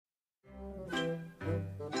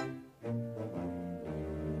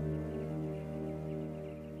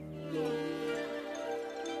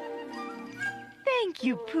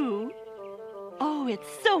Thank you, Pooh. Oh, it's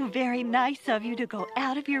so very nice of you to go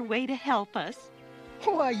out of your way to help us.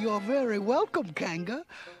 Why, you're very welcome, Kanga.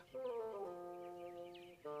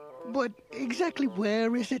 But exactly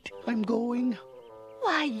where is it I'm going?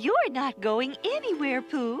 Why, you're not going anywhere,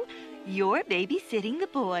 Pooh. You're babysitting the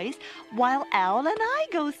boys while Owl and I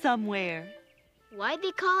go somewhere. Why'd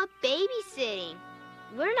they call it babysitting?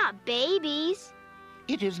 We're not babies.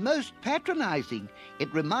 It is most patronizing.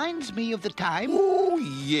 It reminds me of the time... Oh,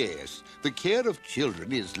 yes. The care of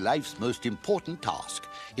children is life's most important task.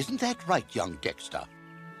 Isn't that right, young Dexter?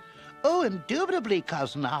 Oh, indubitably,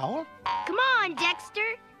 Cousin Owl. Come on, Dexter.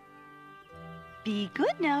 Be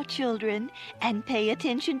good now, children, and pay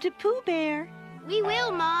attention to Pooh Bear. We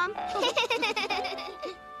will, Mom.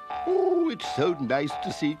 Oh, it's so nice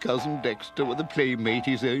to see Cousin Dexter with a playmate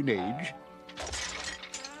his own age.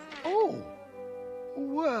 Oh,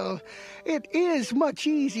 well, it is much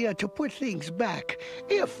easier to put things back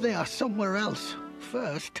if they are somewhere else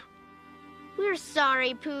first. We're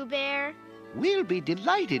sorry, Pooh Bear. We'll be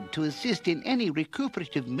delighted to assist in any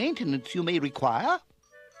recuperative maintenance you may require.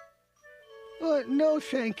 No,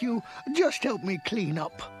 thank you. Just help me clean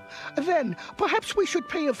up. Then, perhaps we should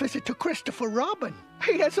pay a visit to Christopher Robin.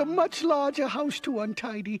 He has a much larger house to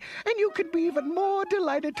untidy, and you can be even more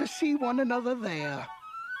delighted to see one another there.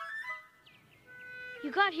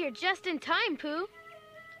 You got here just in time, Pooh.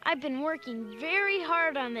 I've been working very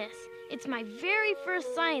hard on this. It's my very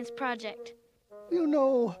first science project. You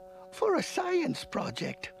know, for a science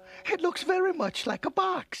project, it looks very much like a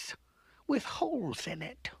box with holes in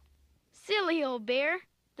it. Silly old bear.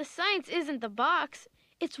 The science isn't the box.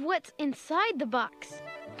 It's what's inside the box.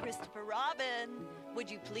 Christopher Robin, would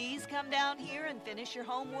you please come down here and finish your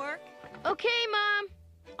homework? Okay, Mom.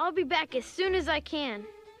 I'll be back as soon as I can.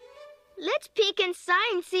 Let's peek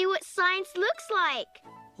inside and see what science looks like.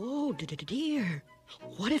 Oh, dear.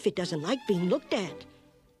 What if it doesn't like being looked at?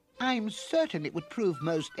 I'm certain it would prove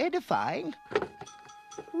most edifying.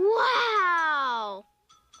 Wow!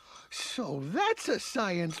 So that's a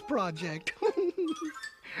science project.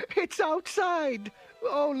 It's outside,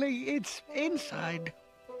 only it's inside.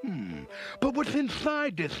 But what's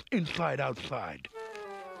inside this inside outside?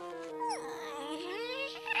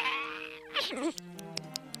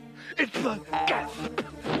 It's the gasp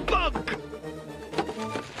bug!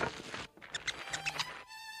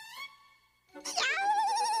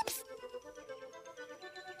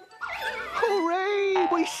 Hooray!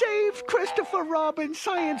 We saved Christopher Robin's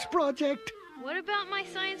science project. What about my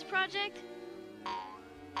science project?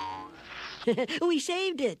 We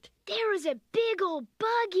saved it. There was a big old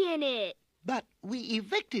bug in it. But we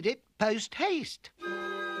evicted it post-haste.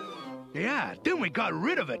 Yeah, then we got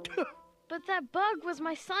rid of it. But that bug was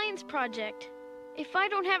my science project. If I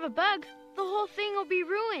don't have a bug, the whole thing will be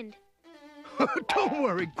ruined. Don't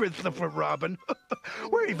worry, Christopher Robin.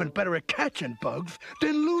 We're even better at catching bugs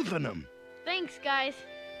than losing them. Thanks, guys.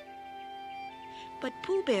 But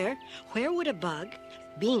Pooh Bear, where would a bug,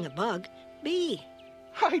 being a bug, be?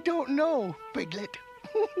 I don't know, Piglet.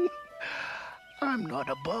 I'm not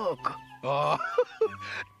a bug.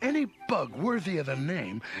 Any bug worthy of the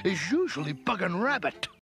name is usually Bug and Rabbit.